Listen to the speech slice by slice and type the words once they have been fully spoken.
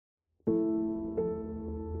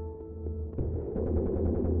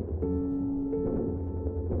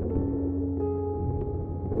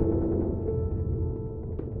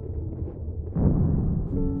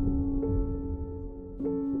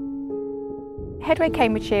Headway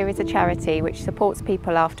Cambridgeshire is a charity which supports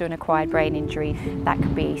people after an acquired brain injury. That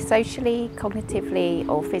can be socially, cognitively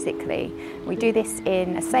or physically. We do this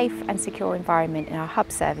in a safe and secure environment in our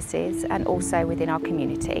hub services and also within our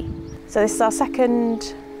community. So this is our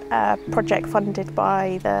second project funded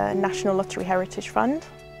by the National Lottery Heritage Fund.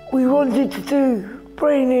 We wanted to do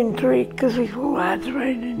brain injury because we've all had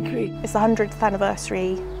brain injury. It's the 100th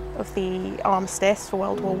anniversary of the armistice for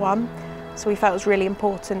World War I, so we felt it was really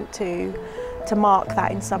important to mark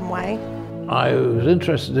that in some way. I was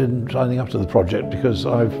interested in signing up to the project because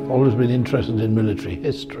I've always been interested in military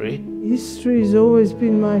history. History has always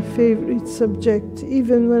been my favourite subject,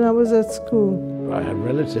 even when I was at school. I had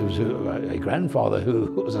relatives, a grandfather who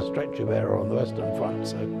was a stretcher bearer on the Western Front.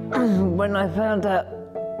 So when I found out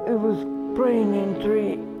it was brain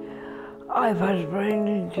injury, I've had brain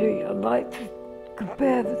injury. I'd like to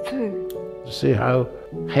compare the two. To see how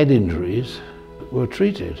head injuries were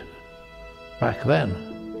treated back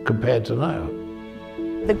then compared to now.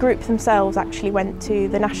 The group themselves actually went to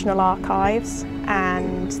the National Archives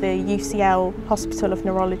and the UCL Hospital of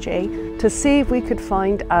Neurology to see if we could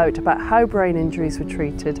find out about how brain injuries were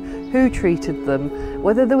treated, who treated them,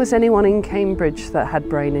 whether there was anyone in Cambridge that had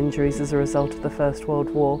brain injuries as a result of the First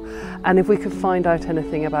World War, and if we could find out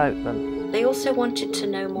anything about them. They also wanted to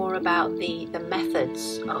know more about the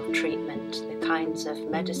methods of treatment, the kinds of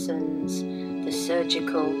medicines, the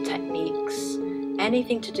surgical techniques,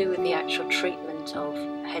 anything to do with the actual treatment of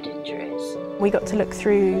head injuries. We got to look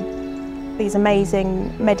through these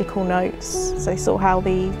amazing medical notes, so they saw how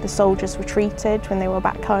the soldiers were treated when they were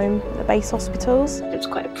back home at the base hospitals. It was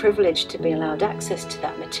quite a privilege to be allowed access to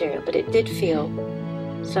that material, but it did feel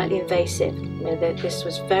slightly invasive. You know, that this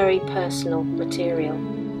was very personal material.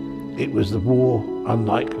 It was the war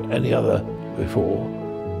unlike any other before.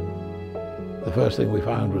 The first thing we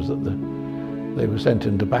found was that they were sent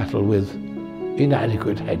into battle with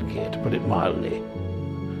inadequate headgear, to put it mildly.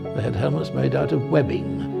 They had helmets made out of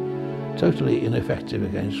webbing, totally ineffective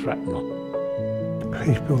against shrapnel.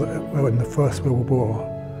 People that were in the First World War,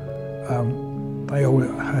 they all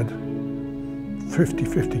had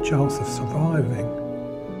 50-50 chance of surviving.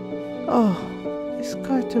 Oh, it's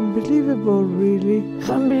quite unbelievable, really.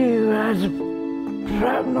 Somebody who had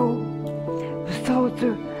shrapnel was told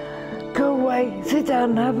to go away, sit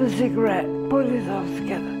down and have a cigarette, put himself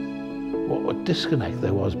together. What disconnect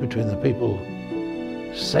there was between the people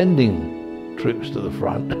sending troops to the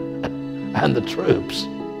front and the troops.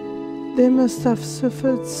 They must have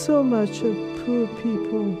suffered so much, poor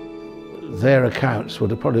people. Their accounts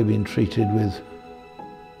would have probably been treated with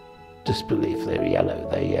disbelief. They're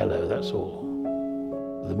yellow, that's all.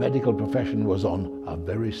 The medical profession was on a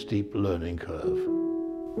very steep learning curve.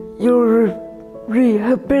 You're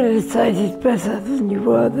rehabilitated better than you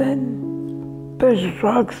were then. Better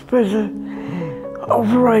drugs, better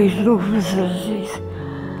operational facilities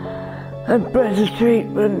and better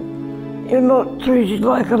treatment. You're not treated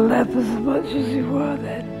like a leper so much as you were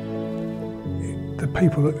then. The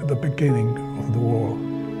people at the beginning of the war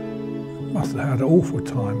must have had an awful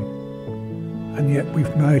time, and yet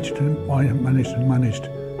we've managed to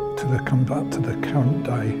come up to the current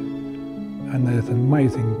day, and there's an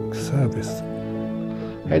amazing service.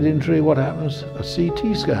 Head injury, what happens? A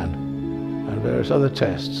CT scan and various other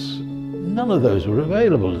tests. None of those were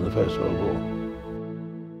available in the First World War.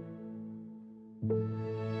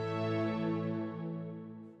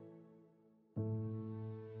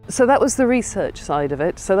 So that was the research side of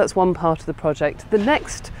it, so that's one part of the project. The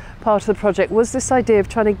next part of the project was this idea of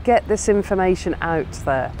trying to get this information out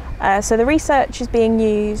there. So the research is being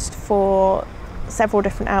used for several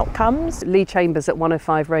different outcomes. Lee Chambers at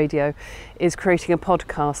 105 Radio is creating a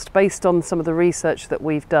podcast based on some of the research that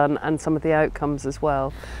we've done and some of the outcomes as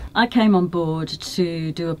well. I came on board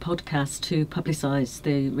to do a podcast to publicise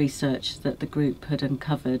the research that the group had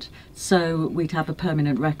uncovered, so we'd have a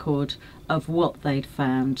permanent record of what they'd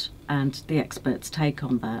found and the experts' take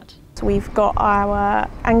on that. So we've got our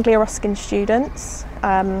Anglia Ruskin students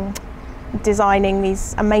designing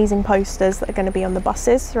these amazing posters that are going to be on the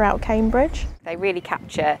buses throughout Cambridge. They really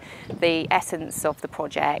capture the essence of the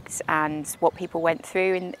project and what people went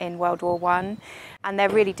through in World War I. And they're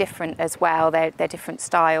really different as well. They're different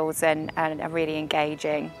styles and are really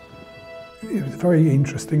engaging. It was a very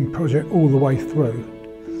interesting project all the way through,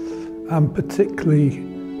 particularly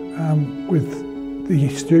with the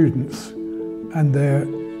students and their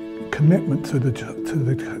commitment to the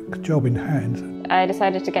job in hand. I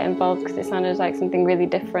decided to get involved because it sounded like something really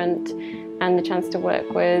different and the chance to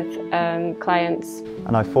work with clients.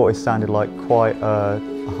 And I thought it sounded like quite a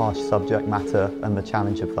harsh subject matter, and the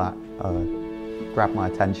challenge of that grabbed my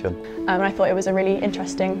attention. I thought it was a really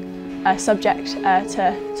interesting subject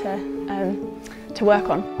to work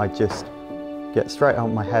on. I just get straight out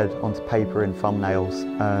of my head onto paper in thumbnails,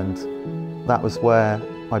 and that was where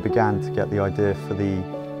I began to get the idea for the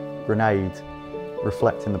grenade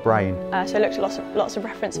reflecting the brain. So I looked at lots of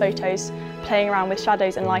reference photos, playing around with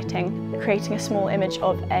shadows and lighting, creating a small image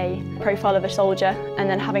of a profile of a soldier, and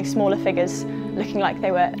then having smaller figures looking like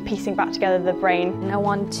they were piecing back together the brain. I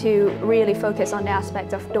want to really focus on the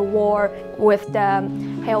aspect of the war with the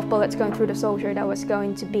hail of bullets going through the soldier. That was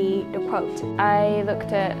going to be the quote. I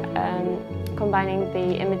looked at combining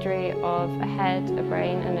the imagery of a head, a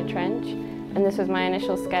brain and a trench, and this was my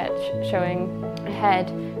initial sketch showing a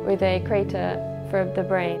head with a crater for the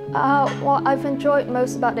brain. What I've enjoyed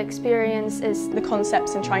most about the experience is the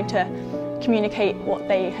concepts and trying to communicate what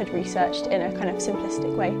they had researched in a kind of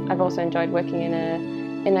simplistic way. I've also enjoyed working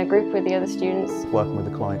in a group with the other students. Working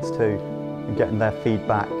with the clients too, and getting their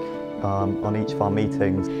feedback on each of our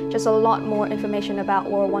meetings. just a lot more information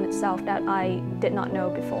about World War I itself that I did not know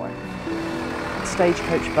before.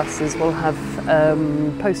 Stagecoach buses will have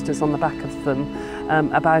posters on the back of them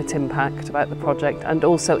about impact, about the project, and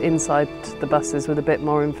also inside the buses with a bit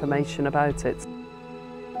more information about it.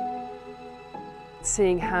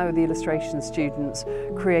 Seeing how the illustration students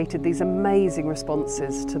created these amazing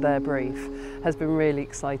responses to their brief has been really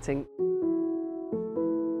exciting.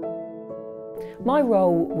 My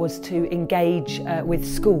role was to engage with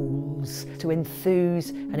schools, to enthuse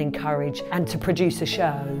and encourage and to produce a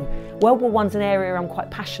show. World War I's an area I'm quite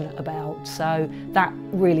passionate about, so that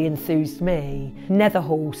really enthused me.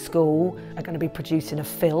 Netherhall School are going to be producing a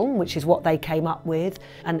film, which is what they came up with,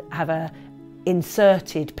 and have a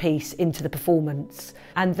inserted piece into the performance.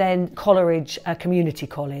 And then Coleridge Community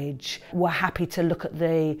College were happy to look at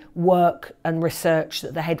the work and research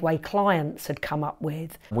that the Headway clients had come up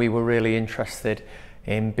with. We were really interested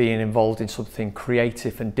in being involved in something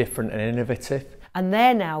creative and different and innovative. And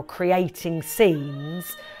they're now creating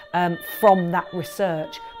scenes from that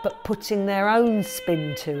research, but putting their own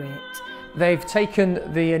spin to it. They've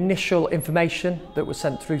taken the initial information that was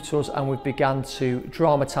sent through to us and we've begun to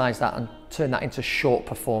dramatise that and turn that into short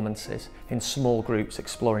performances in small groups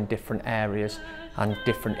exploring different areas and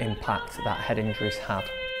different impact that head injuries had.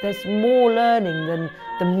 There's more learning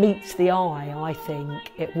than meets the eye, I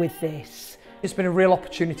think, with this. It's been a real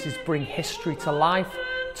opportunity to bring history to life,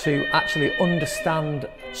 to actually understand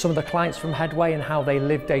some of the clients from Headway and how they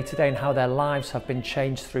live day to day and how their lives have been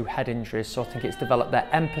changed through head injuries. So I think it's developed their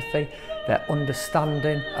empathy, their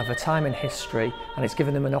understanding of a time in history, and it's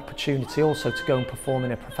given them an opportunity also to go and perform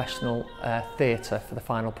in a professional theatre for the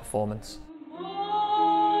final performance.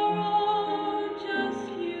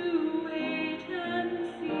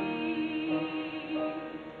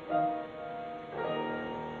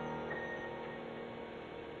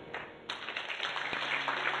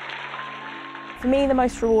 For me, the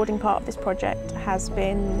most rewarding part of this project has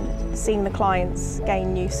been seeing the clients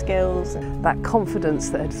gain new skills. That confidence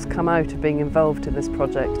that has come out of being involved in this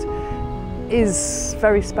project is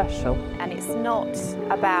very special. And it's not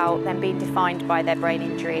about them being defined by their brain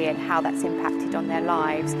injury and how that's impacted on their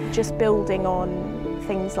lives. Just building on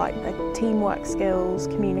things like the teamwork skills,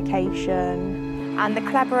 communication. And the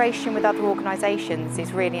collaboration with other organisations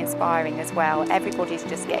is really inspiring as well. Everybody's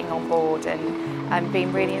just getting on board and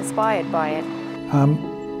being really inspired by it.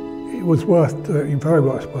 It was worth doing, very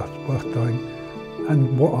much worth doing,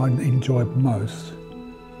 and what I enjoyed most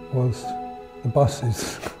was the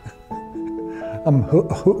buses. I'm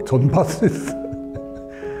hooked on buses.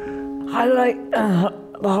 I like the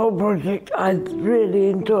whole project. I really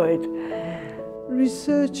enjoyed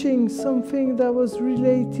researching something that was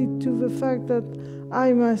related to the fact that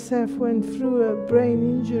I myself went through a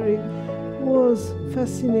brain injury was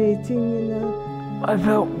fascinating. You know. I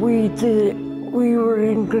felt we did it. We were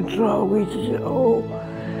in control, we did it all.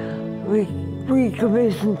 We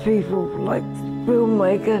commissioned people like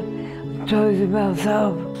filmmaker, chosen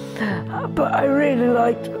ourselves. But I really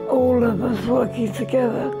liked all of us working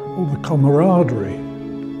together. All the camaraderie,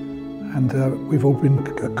 and we've all been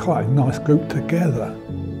quite a nice group together.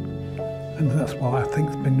 And that's why I think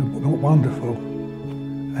it's been wonderful.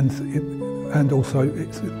 And also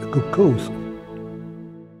it's a good cause.